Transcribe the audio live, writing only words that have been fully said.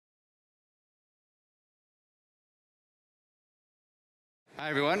Hi,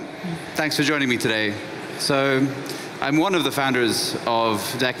 everyone. Thanks for joining me today. So, I'm one of the founders of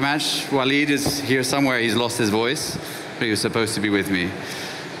Deckmatch. Walid is here somewhere. He's lost his voice, but he was supposed to be with me.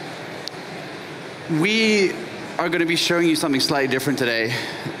 We are going to be showing you something slightly different today.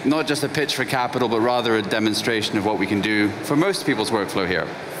 Not just a pitch for capital, but rather a demonstration of what we can do for most people's workflow here.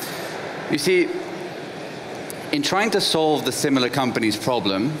 You see, in trying to solve the similar company's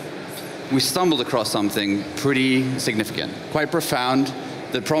problem, we stumbled across something pretty significant, quite profound,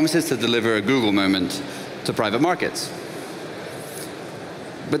 that promises to deliver a Google moment to private markets.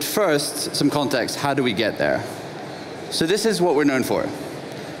 But first, some context. How do we get there? So this is what we're known for.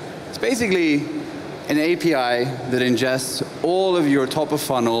 It's basically an API that ingests all of your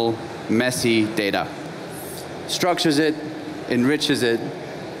top-of-funnel, messy data, structures it, enriches it,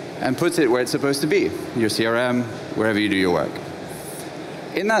 and puts it where it's supposed to be, your CRM, wherever you do your work.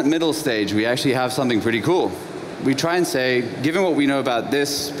 In that middle stage, we actually have something pretty cool. We try and say, given what we know about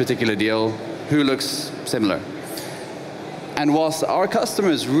this particular deal, who looks similar? And whilst our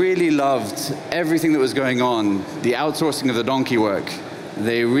customers really loved everything that was going on, the outsourcing of the donkey work,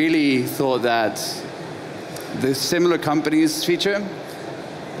 they really thought that the similar companies feature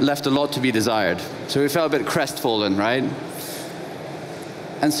left a lot to be desired. So we felt a bit crestfallen, right?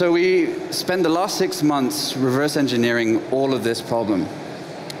 And so we spent the last 6 months reverse engineering all of this problem.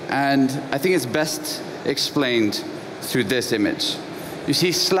 And I think it's best explained through this image. You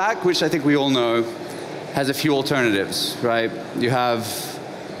see, Slack, which I think we all know, has a few alternatives, right? You have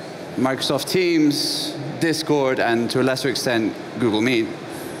Microsoft Teams, Discord, and to a lesser extent, Google Meet.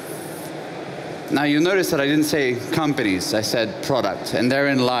 Now, you'll notice that I didn't say companies, I said product, and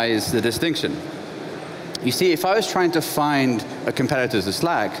therein lies the distinction. You see, if I was trying to find a competitor to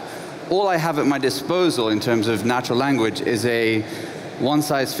Slack, all I have at my disposal in terms of natural language is a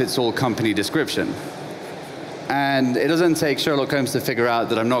one-size-fits-all company description. And it doesn't take Sherlock Holmes to figure out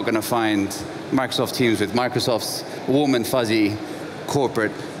that I'm not going to find Microsoft Teams with Microsoft's warm and fuzzy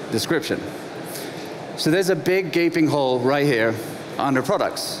corporate description. So there's a big gaping hole right here under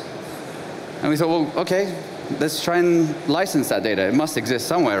products. And we thought, well, OK, let's try and license that data. It must exist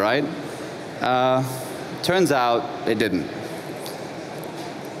somewhere, right? Turns out it didn't.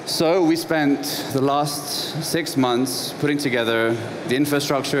 So we spent the last 6 months putting together the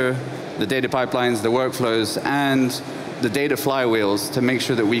infrastructure, the data pipelines, the workflows, and the data flywheels to make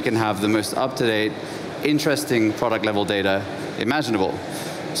sure that we can have the most up-to-date, interesting product-level data imaginable.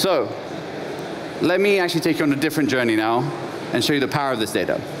 So let me actually take you on a different journey now and show you the power of this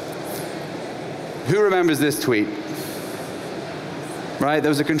data. Who remembers this tweet? Right,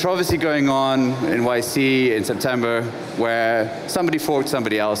 there was a controversy going on in YC in September where somebody forked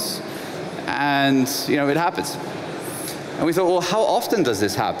somebody else, and it happens. And we thought, well, how often does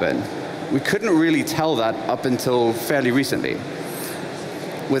this happen? We couldn't really tell that up until fairly recently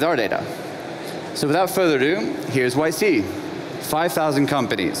with our data. So without further ado, here's YC, 5,000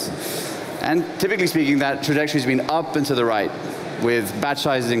 companies. And typically speaking, that trajectory has been up and to the right, with batch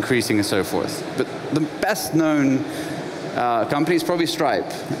sizes increasing and so forth. But the best known company is probably Stripe,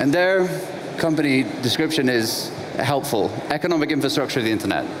 and their company description is helpful: economic infrastructure of the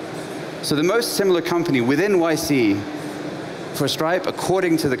internet. So the most similar company within YC for Stripe,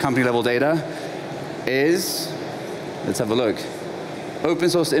 according to the company level data, is, let's have a look, open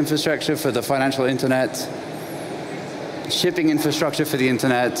source infrastructure for the financial internet, shipping infrastructure for the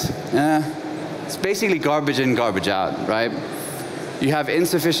internet. It's basically garbage in, garbage out, right? You have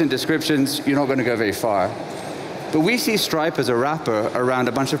insufficient descriptions, you're not going to go very far. But we see Stripe as a wrapper around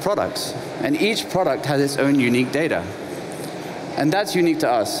a bunch of products. And each product has its own unique data. And that's unique to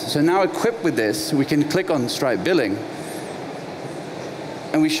us. So now equipped with this, we can click on Stripe billing.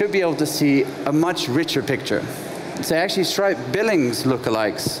 And we should be able to see a much richer picture. So actually, Stripe billings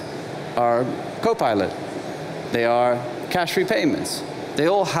lookalikes are Copilot. They are cash-free payments. They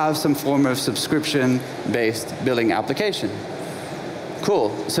all have some form of subscription-based billing application.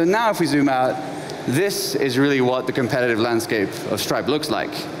 Cool. So now if we zoom out, this is really what the competitive landscape of Stripe looks like.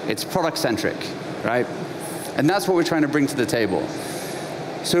 It's product-centric, right? And that's what we're trying to bring to the table.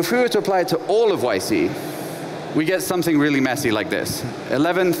 So if we were to apply it to all of YC, we get something really messy like this: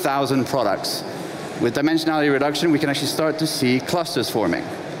 11,000 products. With dimensionality reduction, we can actually start to see clusters forming: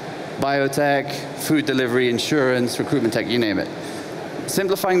 biotech, food delivery, insurance, recruitment tech, you name it.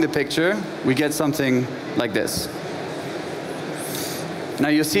 Simplifying the picture, we get something like this. Now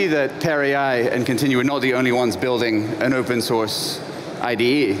you'll see that Pair AI and Continue are not the only ones building an open source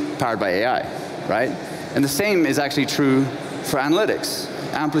IDE powered by AI, right? And the same is actually true for analytics.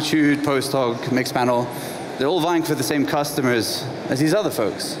 Amplitude, Posthoc, Mixpanel, they're all vying for the same customers as these other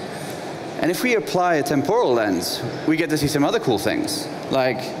folks. And if we apply a temporal lens, we get to see some other cool things.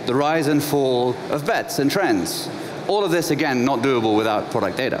 like the rise and fall of bets and trends. All of this, again, not doable without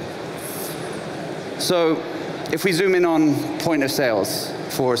product data. So if we zoom in on point of sales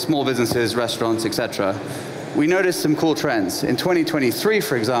for small businesses, restaurants, etc., we noticed some cool trends. In 2023,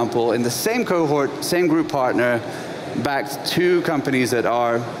 for example, in the same cohort, same group partner, backed two companies that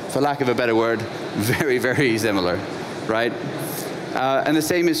are, for lack of a better word, very, very similar, right? And the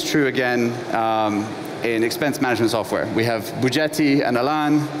same is true again in expense management software. We have Bugetti and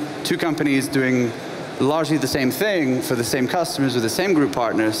Alan, two companies doing largely the same thing for the same customers with the same group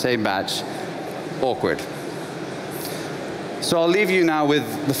partner, same batch. Awkward. So I'll leave you now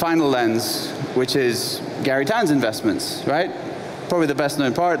with the final lens, which is Gary Tan's investments, right? Probably the best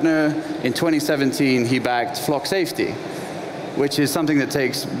known partner. In 2017, he backed Flock Safety, which is something that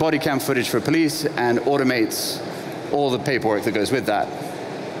takes body cam footage for police and automates all the paperwork that goes with that.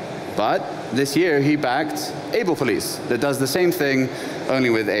 But this year, he backed Able Police, that does the same thing, only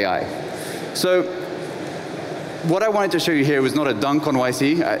with AI. So what I wanted to show you here was not a dunk on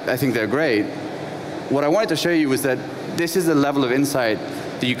YC. I think they're great. What I wanted to show you was that this is a level of insight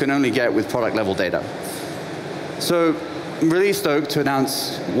that you can only get with product level data. So I'm really stoked to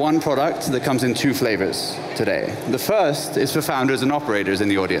announce one product that comes in two flavors today. The first is for founders and operators in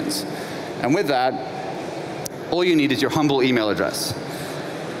the audience. And with that, all you need is your humble email address.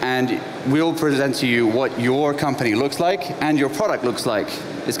 And we'll present to you what your company looks like and your product looks like.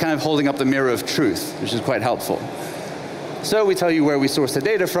 It's kind of holding up the mirror of truth, which is quite helpful. So we tell you where we source the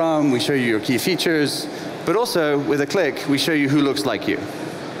data from, we show you your key features, but also, with a click, we show you who looks like you.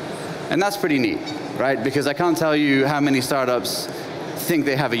 And that's pretty neat, right? Because I can't tell you how many startups think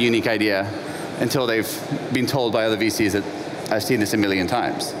they have a unique idea until they've been told by other VCs that I've seen this a million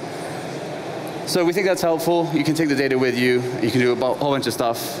times. So we think that's helpful. You can take the data with you. You can do a whole bunch of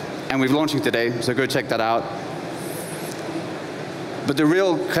stuff. And we're launching today, so go check that out. But the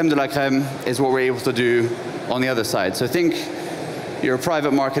real creme de la creme is what we're able to do on the other side. So think you're a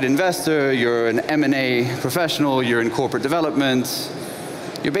private market investor, you're an M&A professional, you're in corporate development.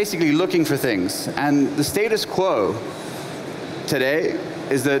 You're basically looking for things. And the status quo today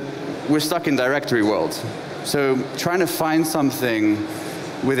is that we're stuck in directory world. So trying to find something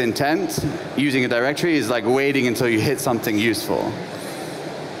with intent using a directory is like waiting until you hit something useful.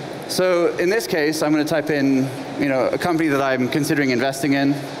 So in this case, I'm going to type in a company that I'm considering investing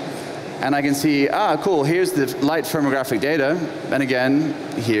in. And I can see, cool, here's the light firmographic data. And again,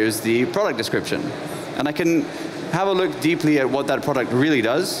 here's the product description. And I can have a look deeply at what that product really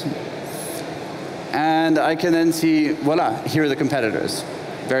does. And I can then see, voila, here are the competitors.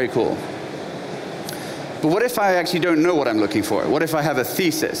 Very cool. But what if I actually don't know what I'm looking for? What if I have a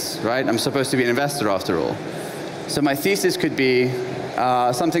thesis, right? I'm supposed to be an investor after all. So my thesis could be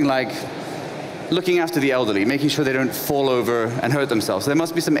something like looking after the elderly, making sure they don't fall over and hurt themselves. So there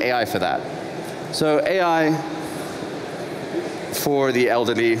must be some AI for that. So AI for the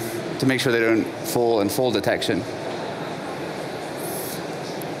elderly to make sure they don't fall and fall detection.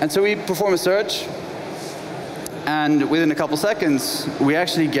 And so we perform a search, and within a couple seconds, we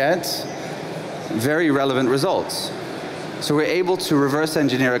actually get very relevant results. So we're able to reverse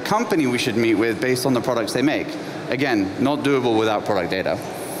engineer a company we should meet with based on the products they make. Again, not doable without product data.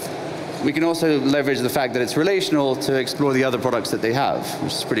 We can also leverage the fact that it's relational to explore the other products that they have,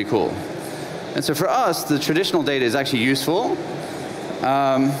 which is pretty cool. And so for us, the traditional data is actually useful.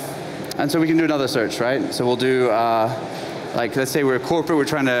 And so we can do another search, right? So we'll do, like, let's say we're a corporate, we're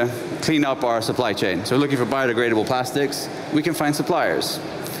trying to clean up our supply chain. So we're looking for biodegradable plastics. We can find suppliers.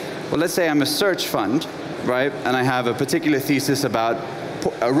 Well, let's say I'm a search fund, right? And I have a particular thesis about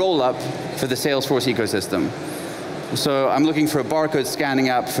a roll-up for the Salesforce ecosystem. So I'm looking for a barcode scanning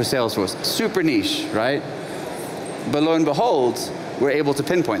app for Salesforce. Super niche, right? But lo and behold, we're able to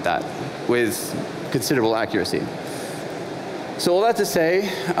pinpoint that with considerable accuracy. So all that to say,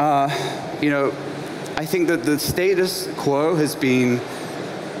 I think that the status quo has been,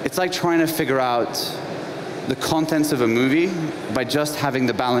 it's like trying to figure out the contents of a movie by just having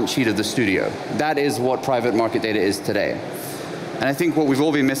the balance sheet of the studio. That is what private market data is today. And I think what we've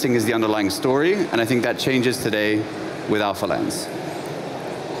all been missing is the underlying story, and I think that changes today with AlphaLens.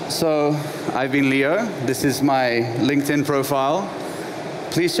 So I've been Leo. This is my LinkedIn profile.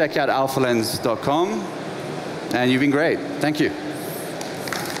 Please check out alphalens.com, and you've been great. Thank you.